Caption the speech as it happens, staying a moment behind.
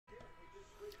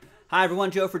Hi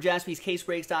everyone, Joe for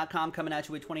JaspysCaseBreaks.com coming at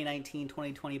you with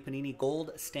 2019-2020 Panini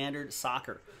Gold Standard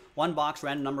Soccer. One box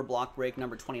random number block break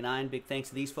number 29. Big thanks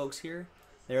to these folks here.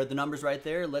 There are the numbers right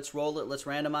there. Let's roll it. Let's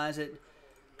randomize it.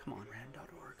 Come on,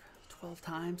 random.org. 12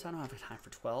 times? I don't have time for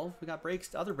 12. We got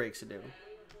breaks, other breaks to do.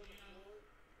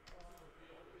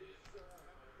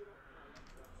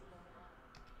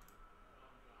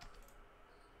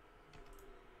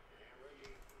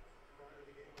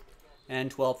 And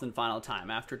 12th and final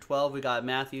time. After 12, we got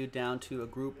Matthew down to a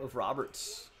group of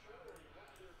Roberts.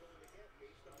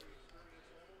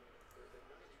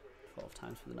 12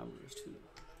 times for the numbers, too.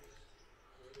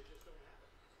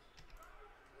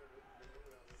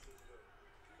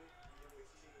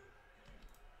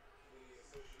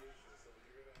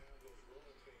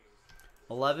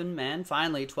 $11, man.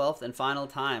 Finally, 12th and final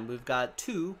time. We've got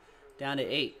 2 down to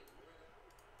 8.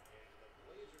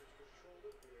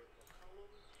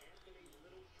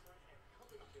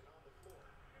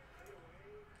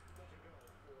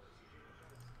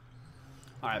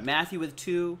 All right, Matthew with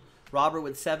 2, Robert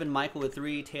with 7, Michael with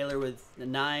 3, Taylor with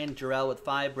 9, Jarrell with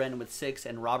 5, Brendan with 6,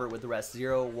 and Robert with the rest.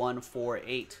 0, 1, 4,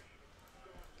 8.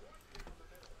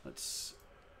 Let's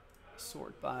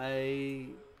sort by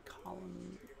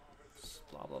columns.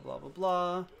 Blah, blah, blah, blah,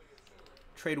 blah.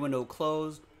 Trade window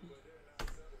closed.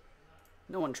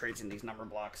 No one trades in these number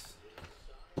blocks.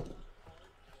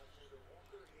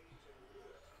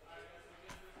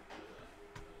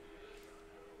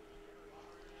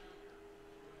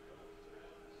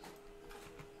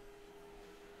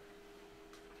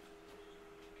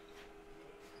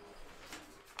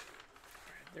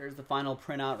 There's the final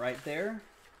printout right there.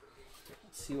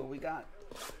 Let's see what we got.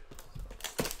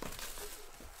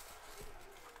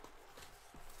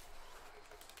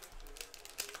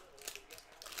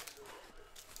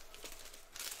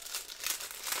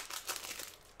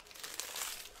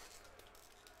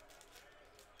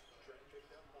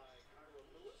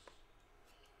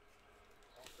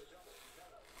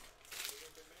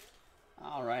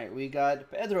 All right, we got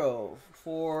Pedro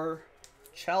for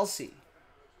Chelsea.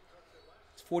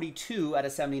 42 out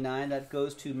of 79. That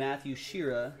goes to Matthew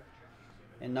Shearer.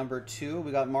 And number 2,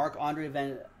 we got Marc-Andre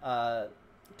Van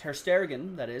Ter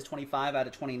Stegen. That is 25 out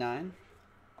of 29.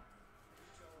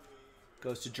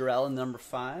 Goes to Jarrell in number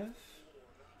 5.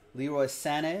 Leroy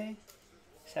Sané,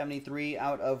 73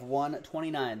 out of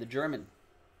 129. The German.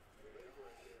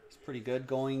 It's pretty good.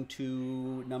 Going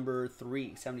to number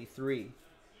 3, 73.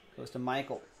 Goes to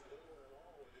Michael.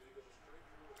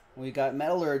 We got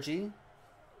Metallurgy.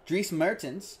 Dries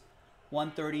Mertens,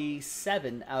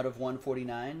 137 out of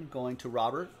 149, going to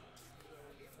Robert.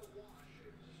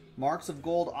 Marks of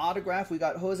Gold autograph. We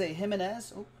got Jose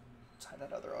Jimenez. Oh, let's hide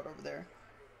that other auto over there.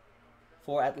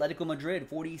 For Atletico Madrid,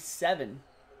 47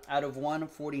 out of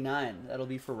 149. That'll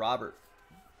be for Robert.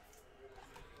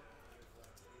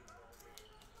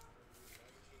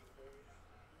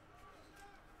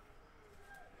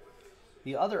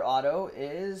 The other auto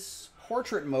is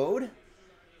portrait mode.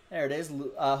 There it is,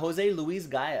 Jose Luis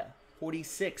Gaia,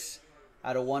 46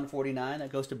 out of 149. That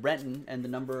goes to Brenton and the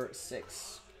number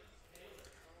 6.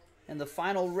 And the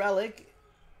final relic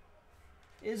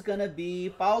is going to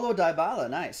be Paulo Dybala.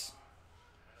 Nice.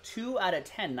 2 out of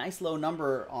 10. Nice low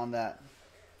number on that.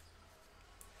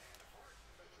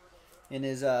 In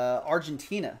his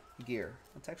Argentina gear.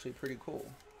 That's actually pretty cool.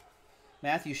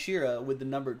 Matthew Shearer with the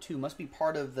number 2. Must be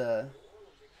part of the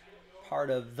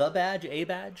badge, A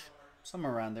badge.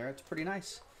 Somewhere around there. It's pretty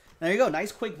nice. There you go.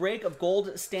 Nice quick break of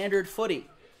Gold Standard Footy.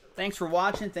 Thanks for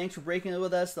watching. Thanks for breaking it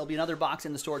with us. There'll be another box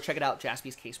in the store. Check it out,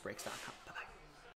 JaspysCaseBreaks.com.